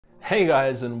Hey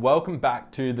guys, and welcome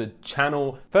back to the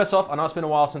channel. First off, I know it's been a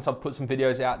while since I've put some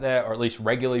videos out there, or at least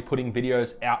regularly putting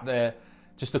videos out there.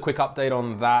 Just a quick update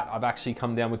on that. I've actually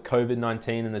come down with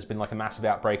COVID-19 and there's been like a massive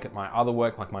outbreak at my other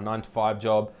work, like my 9-to-5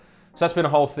 job. So that's been a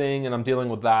whole thing and I'm dealing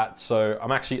with that. So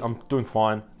I'm doing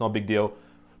fine, not a big deal.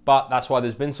 But that's why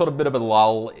there's been sort of a bit of a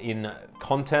lull in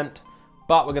content.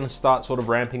 But we're gonna start sort of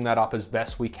ramping that up as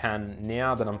best we can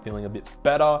now that I'm feeling a bit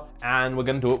better. And we're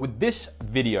gonna do it with this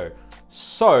video.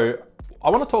 So I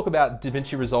wanna talk about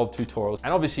Davinci Resolve tutorials.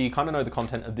 And obviously you kind of know the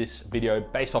content of this video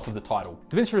based off of the title.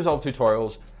 Davinci Resolve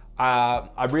tutorials,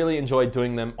 I really enjoy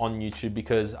doing them on YouTube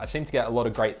because I seem to get a lot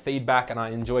of great feedback and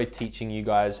I enjoy teaching you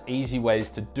guys easy ways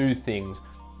to do things.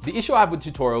 The issue I have with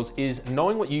tutorials is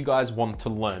knowing what you guys want to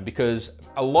learn, because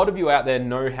a lot of you out there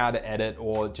know how to edit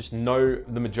or just know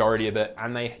the majority of it,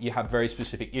 and you have very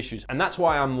specific issues. And that's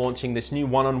why I'm launching this new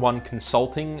one-on-one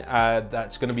consulting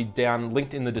that's gonna be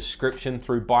linked in the description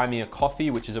through Buy Me a Coffee,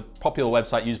 which is a popular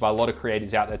website used by a lot of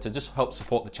creators out there to just help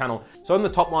support the channel. So in the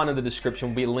top line of the description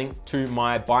will be a link to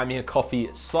my Buy Me a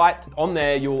Coffee site. On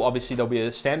there, there'll be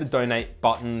a standard donate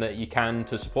button that you can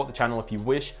to support the channel if you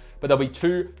wish. But there'll be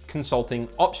two consulting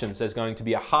options. There's going to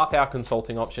be a half-hour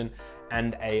consulting option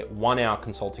and a 1-hour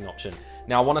consulting option.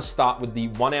 Now I wanna start with the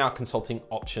 1-hour consulting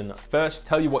option first,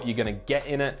 tell you what you're gonna get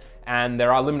in it, and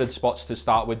there are limited spots to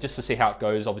start with just to see how it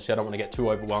goes. Obviously I don't wanna get too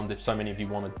overwhelmed if so many of you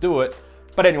wanna do it.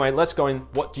 But anyway, let's go in,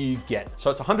 what do you get? So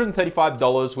it's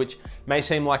 $135, which may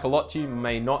seem like a lot to you,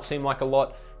 may not seem like a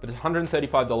lot, but it's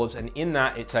 $135, and in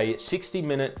that it's a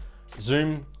 60-minute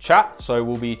Zoom chat. So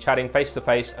we'll be chatting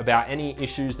face-to-face about any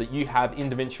issues that you have in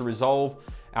Davinci Resolve,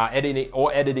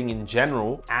 editing in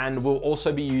general. And we'll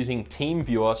also be using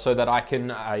TeamViewer so that I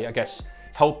can, I guess,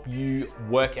 help you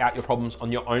work out your problems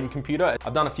on your own computer.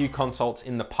 I've done a few consults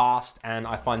in the past and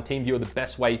I find TeamViewer the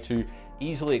best way to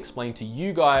easily explain to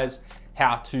you guys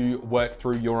how to work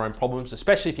through your own problems,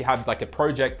 especially if you have like a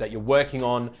project that you're working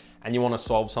on and you want to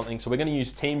solve something. So we're going to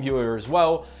use TeamViewer as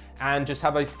well and just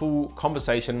have a full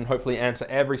conversation and hopefully answer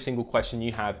every single question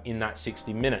you have in that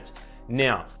 60 minutes.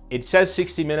 Now, it says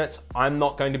 60 minutes. I'm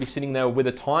not going to be sitting there with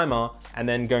a timer and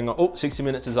then going, oh, 60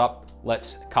 minutes is up,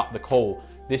 let's cut the call.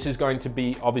 This is going to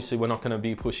be, obviously we're not going to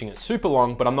be pushing it super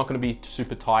long, but I'm not going to be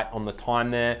super tight on the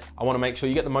time there. I want to make sure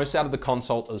you get the most out of the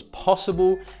consult as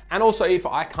possible. And also if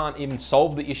I can't even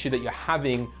solve the issue that you're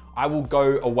having, I will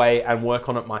go away and work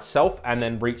on it myself and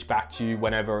then reach back to you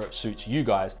whenever it suits you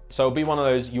guys. So it'll be one of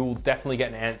those, you'll definitely get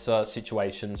an answer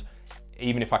situations,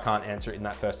 even if I can't answer it in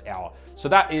that first hour. So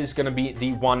that is gonna be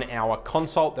the 1-hour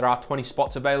consult. There are 20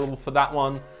 spots available for that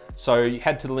one. So you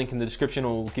head to the link in the description,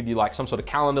 or we'll give you like some sort of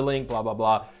calendar link, blah, blah,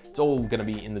 blah. It's all gonna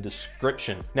be in the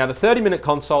description. Now the 30-minute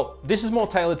consult, this is more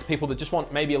tailored to people that just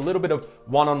want maybe a little bit of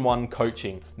one-on-one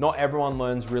coaching. Not everyone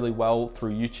learns really well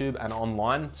through YouTube and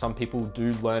online. Some people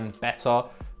do learn better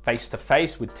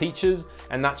face-to-face with teachers,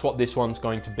 and that's what this one's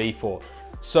going to be for.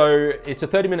 So it's a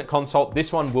 30-minute consult.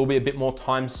 This one will be a bit more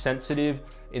time sensitive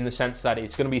in the sense that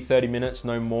it's gonna be 30 minutes,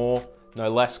 no more, no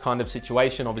less kind of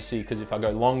situation, obviously, because if I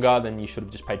go longer, then you should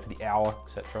have just paid for the hour,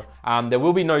 etc. There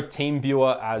will be no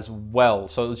TeamViewer as well.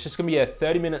 So it's just gonna be a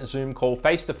 30-minute Zoom call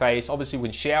face-to-face. Obviously, we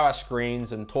can share our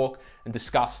screens and talk and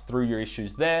discuss through your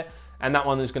issues there. And that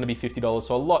one is gonna be $50,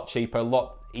 so a lot cheaper, a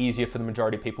lot easier for the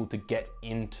majority of people to get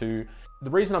into. The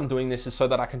reason I'm doing this is so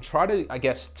that I can try to, I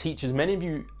guess, teach as many of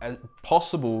you as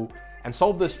possible and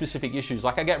solve those specific issues.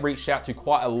 Like I get reached out to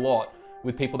quite a lot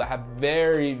with people that have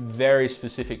very, very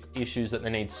specific issues that they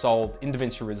need solved in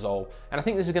Davinci Resolve. And I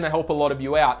think this is gonna help a lot of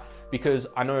you out because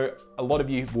I know a lot of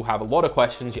you will have a lot of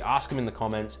questions, you ask them in the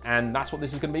comments, and that's what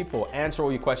this is gonna be for. Answer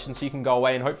all your questions so you can go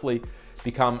away and hopefully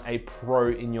become a pro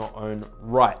in your own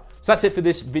right. So that's it for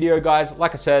this video, guys.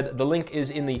 Like I said, the link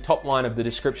is in the top line of the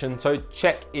description, so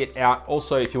check it out.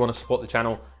 Also, if you wanna support the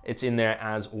channel, it's in there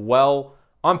as well.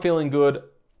 I'm feeling good,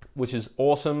 which is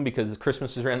awesome because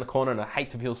Christmas is around the corner and I hate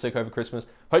to feel sick over Christmas.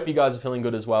 Hope you guys are feeling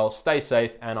good as well. Stay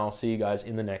safe and I'll see you guys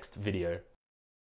in the next video.